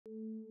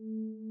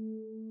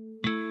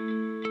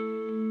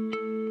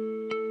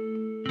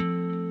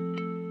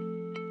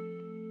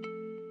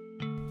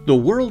The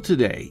world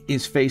today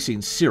is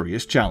facing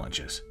serious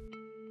challenges.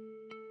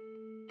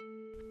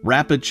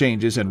 Rapid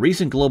changes and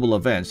recent global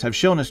events have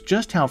shown us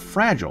just how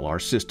fragile our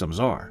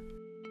systems are.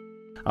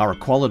 Our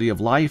quality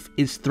of life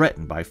is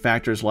threatened by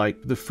factors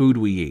like the food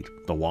we eat,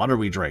 the water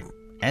we drink,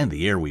 and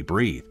the air we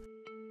breathe.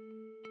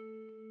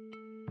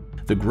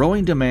 The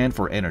growing demand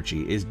for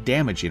energy is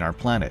damaging our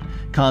planet,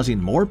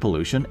 causing more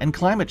pollution and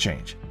climate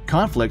change.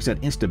 Conflicts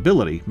and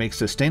instability make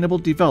sustainable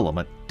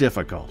development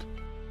difficult.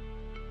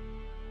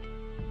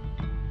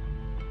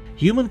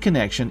 Human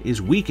connection is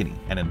weakening,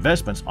 and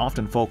investments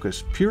often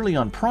focus purely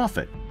on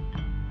profit,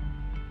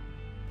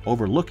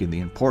 overlooking the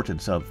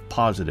importance of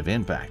positive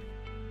impact.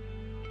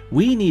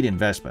 We need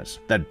investments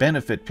that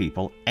benefit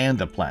people and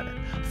the planet,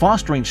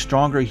 fostering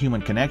stronger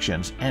human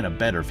connections and a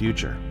better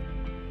future.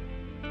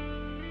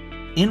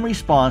 In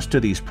response to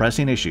these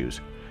pressing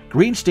issues,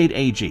 GreenState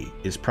AG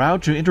is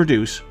proud to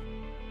introduce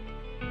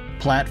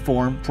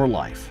Platform for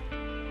Life.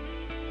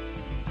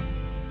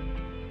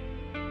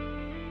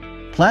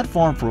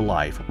 Platform for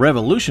Life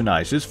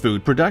revolutionizes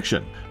food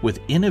production with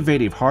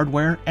innovative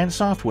hardware and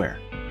software.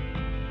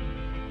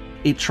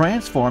 It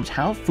transforms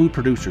how food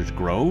producers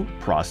grow,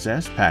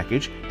 process,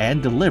 package,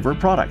 and deliver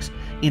products,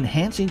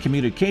 enhancing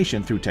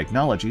communication through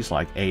technologies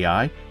like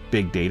AI,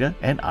 big data,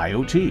 and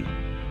IoT.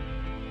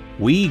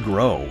 We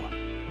grow.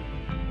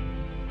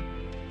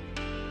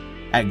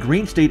 At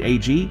GreenState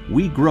AG,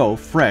 we grow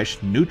fresh,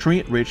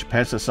 nutrient-rich,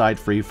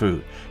 pesticide-free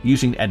food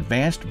using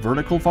advanced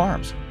vertical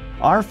farms.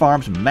 Our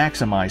farms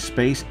maximize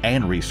space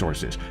and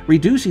resources,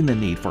 reducing the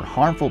need for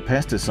harmful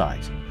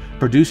pesticides.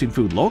 Producing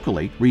food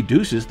locally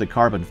reduces the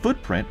carbon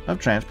footprint of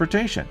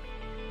transportation.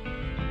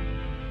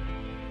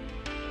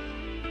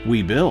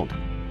 We build.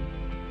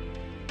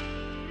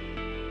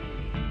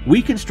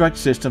 We construct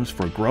systems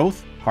for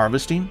growth,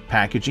 harvesting,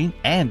 packaging,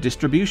 and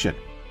distribution.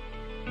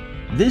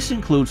 This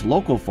includes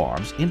local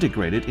farms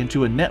integrated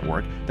into a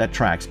network that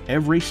tracks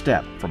every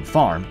step from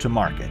farm to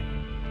market.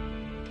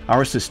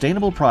 Our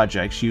sustainable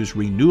projects use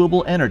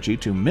renewable energy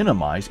to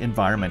minimize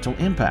environmental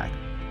impact.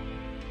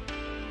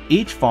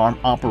 Each farm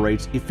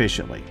operates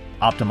efficiently,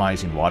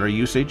 optimizing water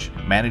usage,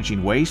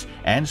 managing waste,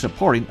 and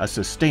supporting a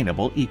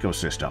sustainable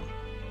ecosystem.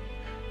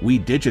 We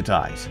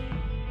digitize.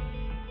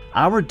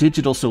 Our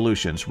digital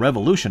solutions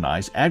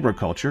revolutionize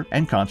agriculture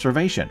and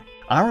conservation.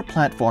 Our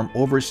platform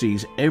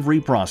oversees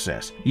every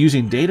process,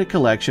 using data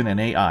collection and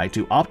AI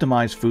to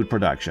optimize food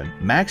production,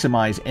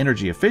 maximize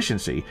energy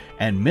efficiency,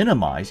 and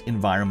minimize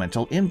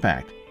environmental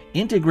impact.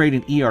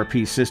 Integrating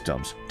ERP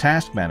systems,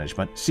 task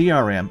management,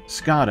 CRM,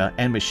 SCADA,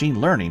 and machine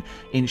learning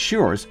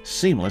ensures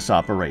seamless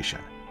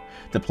operation.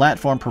 The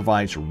platform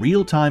provides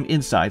real-time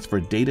insights for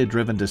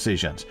data-driven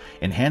decisions,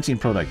 enhancing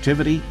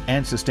productivity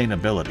and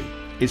sustainability.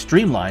 It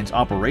streamlines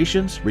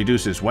operations,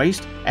 reduces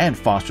waste, and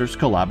fosters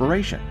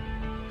collaboration.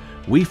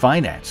 We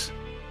finance.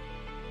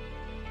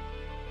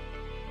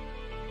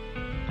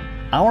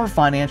 Our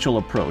financial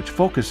approach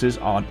focuses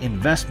on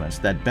investments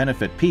that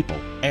benefit people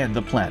and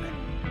the planet.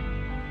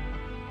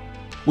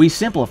 We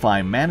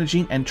simplify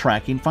managing and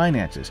tracking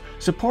finances,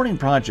 supporting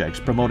projects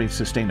promoting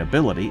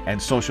sustainability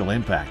and social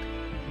impact.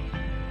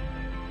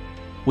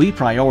 We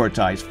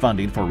prioritize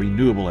funding for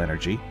renewable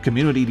energy,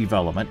 community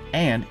development,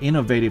 and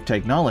innovative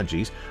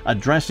technologies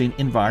addressing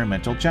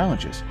environmental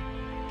challenges.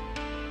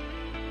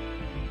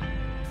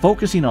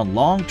 Focusing on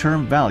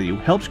long-term value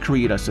helps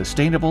create a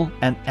sustainable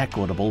and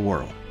equitable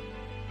world.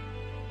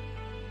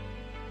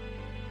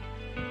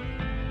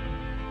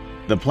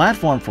 The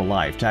Platform for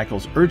Life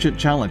tackles urgent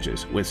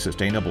challenges with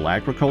sustainable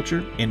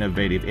agriculture,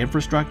 innovative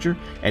infrastructure,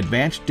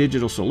 advanced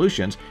digital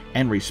solutions,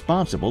 and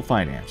responsible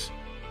finance.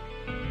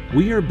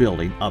 We are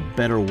building a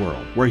better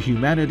world where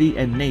humanity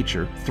and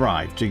nature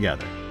thrive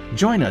together.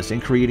 Join us in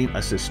creating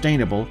a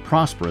sustainable,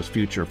 prosperous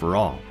future for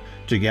all.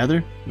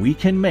 Together, we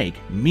can make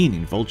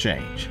meaningful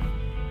change.